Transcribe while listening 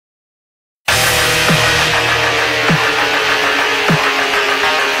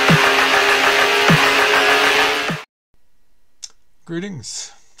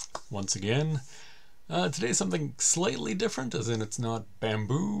Greetings, once again. Today's something slightly different, as in it's not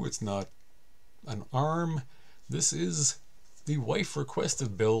bamboo, it's not an arm. This is the wife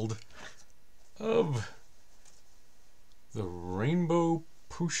requested build of the Rainbow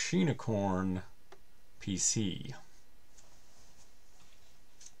Pusheenicorn PC.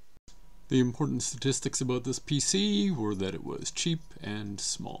 The important statistics about this PC were that it was cheap and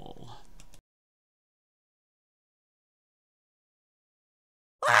small.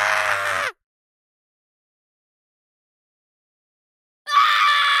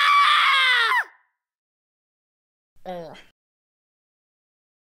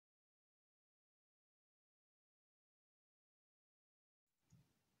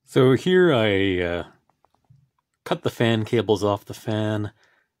 So here I cut the fan cables off the fan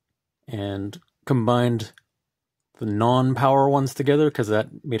and combined the non-power ones together because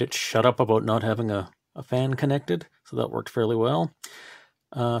that made it shut up about not having a fan connected, so that worked fairly well.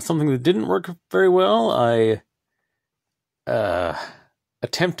 Something that didn't work very well, I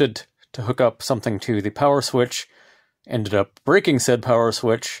attempted to hook up something to the power switch, ended up breaking said power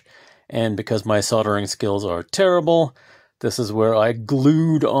switch, and because my soldering skills are terrible, this is where I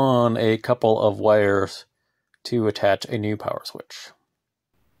glued on a couple of wires to attach a new power switch.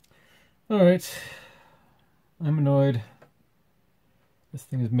 Alright, I'm annoyed. This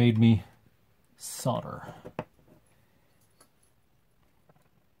thing has made me solder.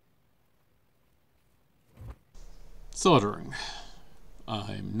 Soldering.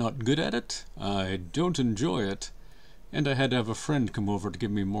 I'm not good at it, I don't enjoy it, and I had to have a friend come over to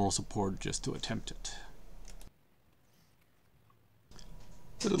give me moral support just to attempt it.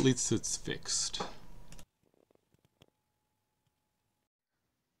 But at least it's fixed.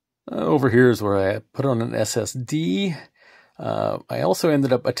 Over here is where I put on an SSD. I also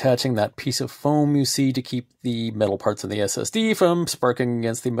ended up attaching that piece of foam you see to keep the metal parts in the SSD from sparking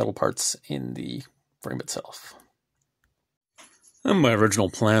against the metal parts in the frame itself. And my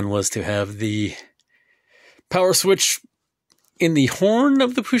original plan was to have the power switch in the horn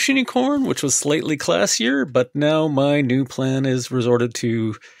of the Pusheenicorn, which was slightly classier, but now my new plan is resorted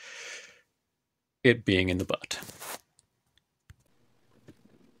to it being in the butt.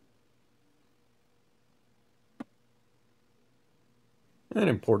 An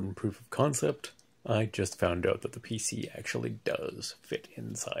important proof of concept, I just found out that the PC actually does fit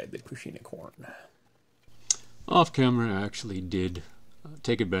inside the Pusheenicorn. Off camera, I actually did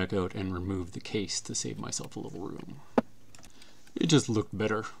take it back out and remove the case to save myself a little room. It just looked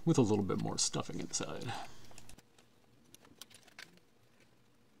better with a little bit more stuffing inside.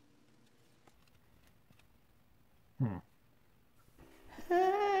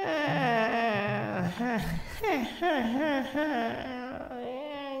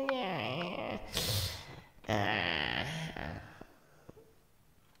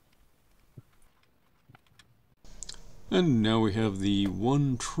 And now we have the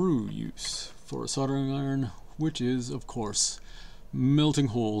one true use for a soldering iron, which is, of course, melting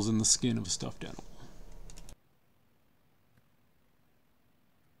holes in the skin of a stuffed animal.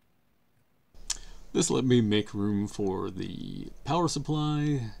 This let me make room for the power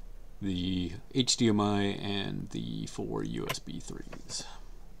supply, the HDMI, and the 4 USB 3s.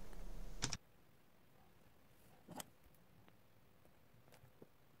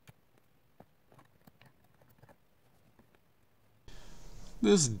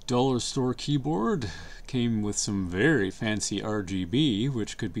 This dollar store keyboard came with some very fancy RGB,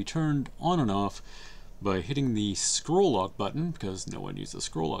 which could be turned on and off by hitting the scroll lock button, because no one uses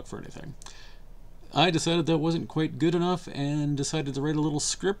scroll lock for anything. I decided that wasn't quite good enough and decided to write a little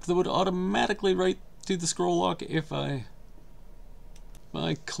script that would automatically write to the scroll lock if I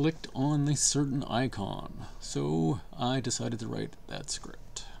clicked on a certain icon. So I decided to write that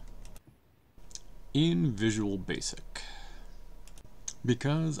script in Visual Basic.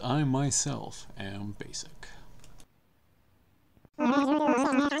 Because I myself am basic.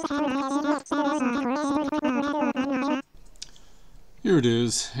 Here it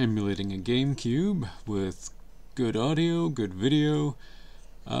is, emulating a GameCube with good audio, good video.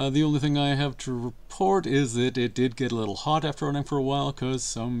 The only thing I have to report is that it did get a little hot after running for a while because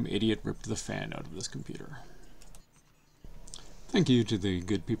some idiot ripped the fan out of this computer. Thank you to the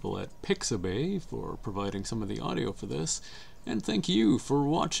good people at Pixabay for providing some of the audio for this. And thank you for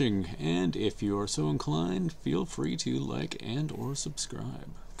watching, and if you are so inclined, feel free to like and or subscribe.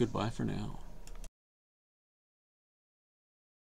 Goodbye for now.